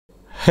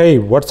Hey,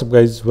 what's up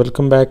guys,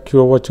 welcome back. You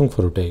are watching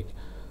Tech.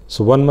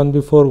 So 1 month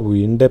before,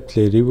 we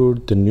in-depthly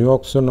reviewed the new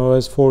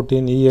oxygenos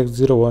 14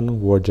 EX01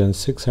 version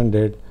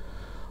 600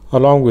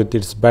 along with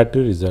its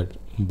battery result.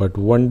 But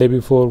one day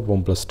before,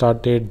 OnePlus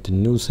started the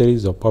new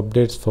series of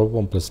updates for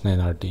OnePlus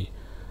 9RT.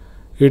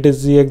 It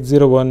is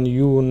EX01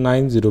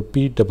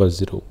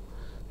 U90P00.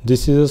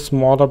 This is a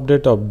small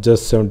update of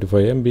just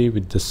 75 MB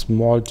with the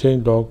small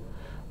changelog.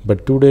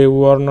 But today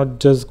we are not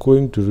just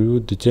going to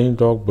review the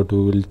changelog, but we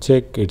will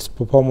check its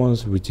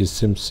performance, which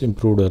seems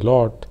improved a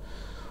lot.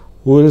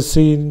 We will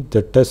see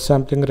the touch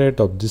sampling rate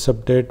of this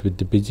update with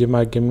the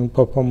bgmi gaming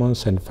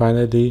performance, and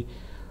finally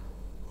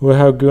we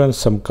have given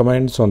some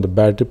comments on the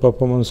battery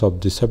performance of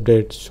this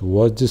update. So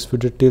watch this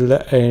video till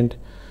the end.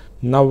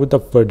 Now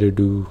without further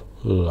ado,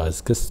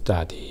 let's get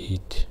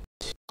started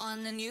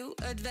on a new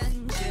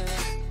adventure.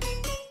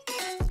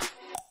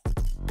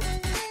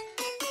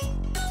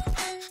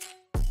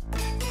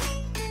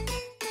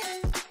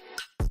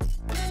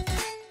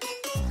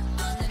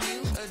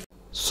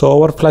 So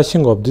our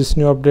flashing of this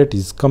new update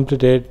is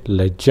completed.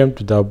 Let's jump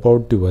to the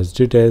about device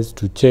details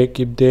to check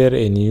if there are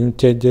any new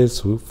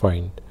changes we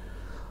find.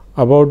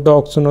 About the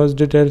oxygenos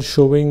details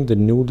showing the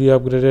newly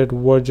upgraded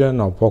version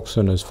of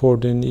oxygenos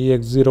 14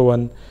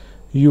 EX01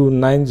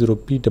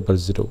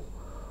 U90P00.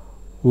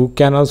 We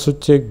can also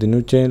check the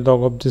new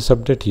changelog of this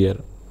update here.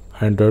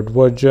 Android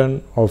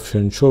version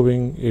option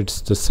showing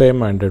it's the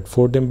same Android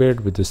 14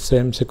 build with the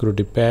same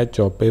security patch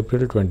of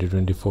April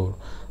 2024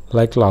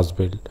 like last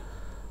build.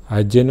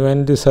 I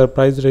genuinely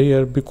surprised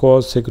here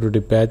because security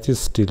patch is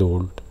still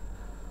old.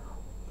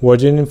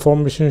 Version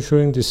information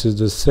showing this is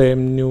the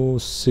same new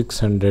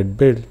 600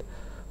 build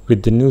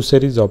with the new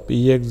series of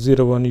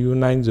EX01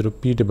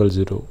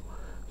 U90P00.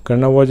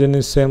 Current version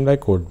is same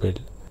like old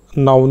build.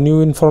 Now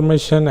new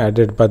information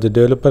added by the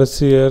developers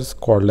here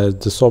called as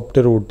the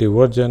software OT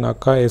version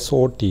aka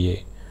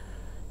SOTA.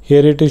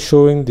 Here it is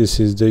showing this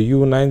is the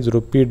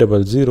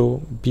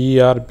U09P00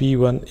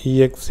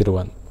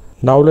 BRB1EX01.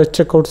 Now let's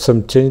check out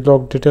some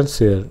changelog details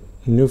here.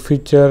 New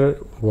feature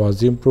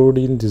was improved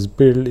in this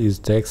build is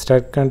the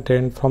extract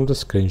content from the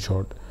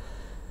screenshot,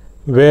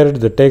 where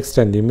the text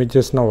and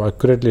images now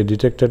accurately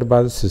detected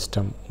by the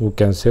system. We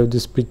can save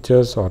these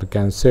pictures or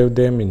can save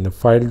them in a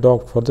file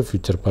doc for the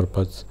future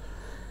purpose.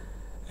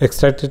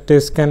 Extracted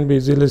text can be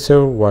easily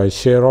saved via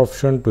share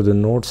option to the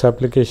Notes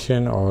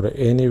application or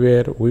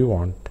anywhere we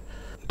want.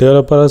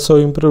 Developer also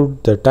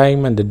improved the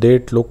time and the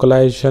date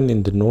localization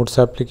in the Notes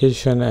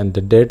application and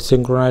the date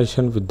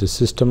synchronization with the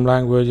system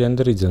language and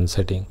the region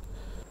setting.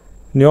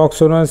 New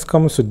oxygenos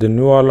comes with the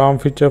new alarm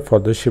feature for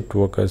the shift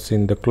workers.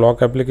 In the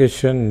clock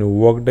application, new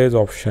work days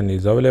option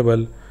is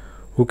available.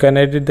 We can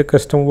edit the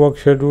custom work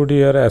schedule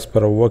here as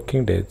per our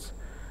working days,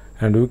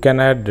 and we can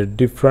add the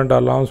different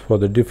alarms for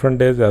the different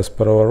days as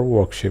per our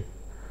work shift.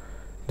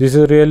 This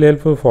is really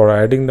helpful for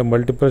adding the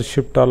multiple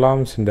shift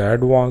alarms in the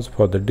advance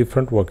for the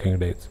different working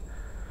days.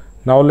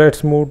 Now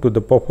let's move to the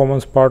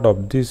performance part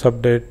of this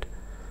update.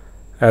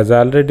 As I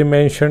already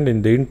mentioned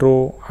in the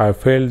intro, I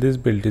felt this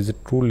build is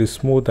truly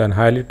smooth and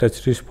highly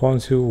touch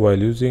responsive while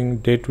using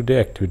day-to-day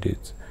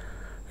activities.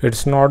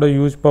 It's not a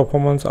huge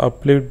performance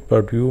uplift,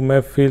 but you may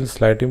feel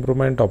slight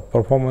improvement of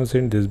performance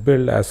in this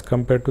build as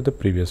compared to the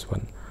previous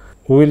one.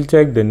 We will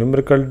check the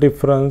numerical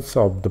difference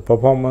of the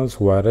performance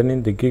while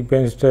running the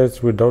Geekbench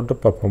test without the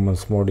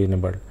performance mode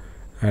enabled,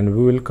 and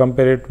we will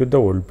compare it with the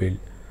old build.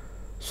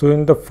 So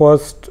in the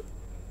first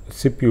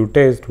CPU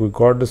test, we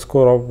got the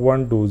score of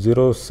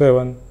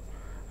 1207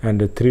 and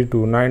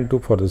 3292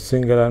 for the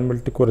single and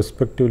multi-core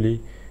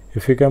respectively.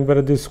 If you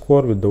compare this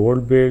score with the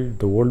old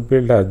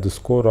build has the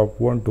score of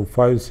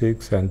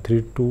 1256 and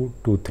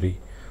 3223.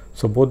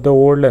 So both the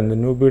old and the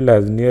new build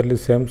has nearly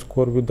same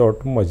score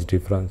without much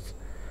difference.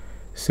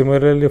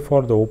 Similarly,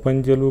 for the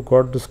OpenGL we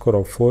got the score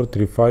of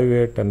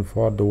 4358 and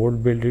for the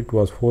old build it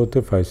was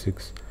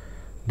 4356.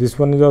 This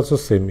one is also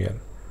same here.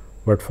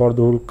 But for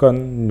the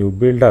Vulkan, new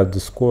build has the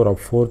score of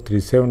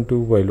 4372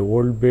 while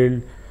old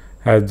build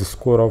has the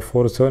score of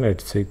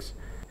 4786.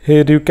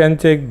 Here you can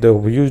check the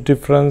huge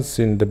difference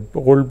in the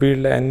old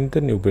build and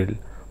the new build,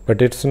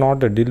 but it's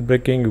not a deal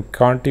breaking. You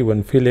can't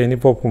even feel any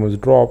performance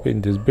drop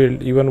in this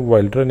build even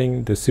while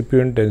running the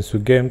CPU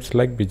intensive games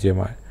like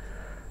bgmi.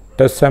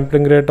 Touch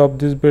sampling rate of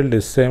this build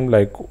is same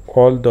like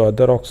all the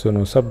other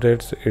oxygenos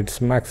updates. It's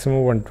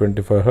maximum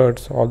 125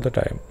 Hz all the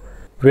time.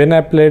 When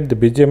I played the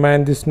bgmi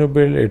in this new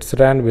build, it's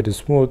ran very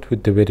smooth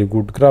with the very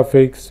good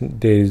graphics.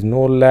 There is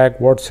no lag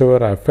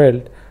whatsoever I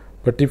felt.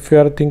 But if you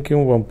are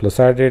thinking OnePlus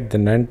added the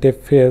 90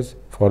 FPS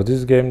for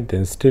this game,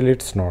 then still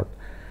it's not.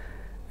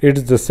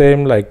 It's the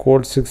same like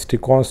old 60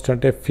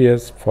 constant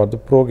FPS for the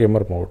pro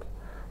gamer mode.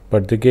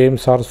 But the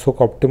games are so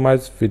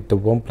optimized with the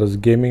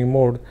OnePlus gaming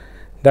mode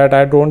that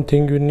I don't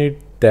think you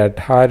need that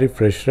high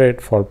refresh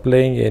rate for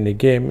playing any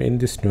game in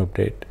this new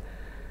update.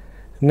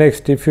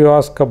 Next, if you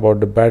ask about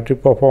the battery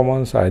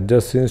performance, I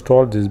just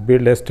installed this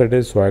build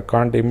yesterday, so I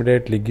can't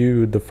immediately give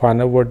you the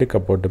final verdict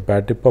about the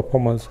battery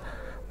performance.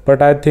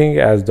 But I think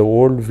as the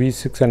old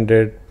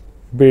V600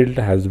 build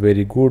has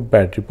very good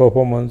battery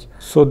performance.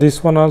 So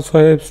this one also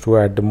helps to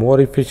add more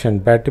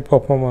efficient battery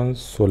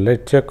performance. So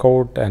let's check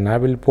out, and I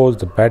will post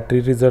the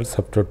battery results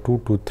after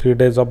 2 to 3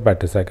 days of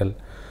battery cycle.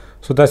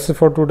 So that's it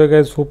for today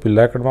guys. Hope you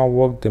liked my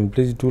work. Then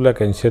please do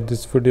like and share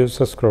this video,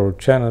 subscribe our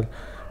channel,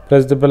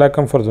 press the bell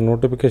icon for the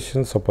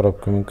notifications of our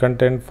upcoming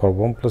content for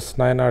OnePlus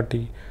 9 RT.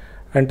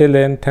 Until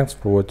then, thanks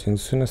for watching.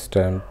 See you next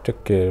time.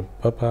 Take care.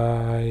 Bye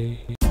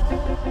bye.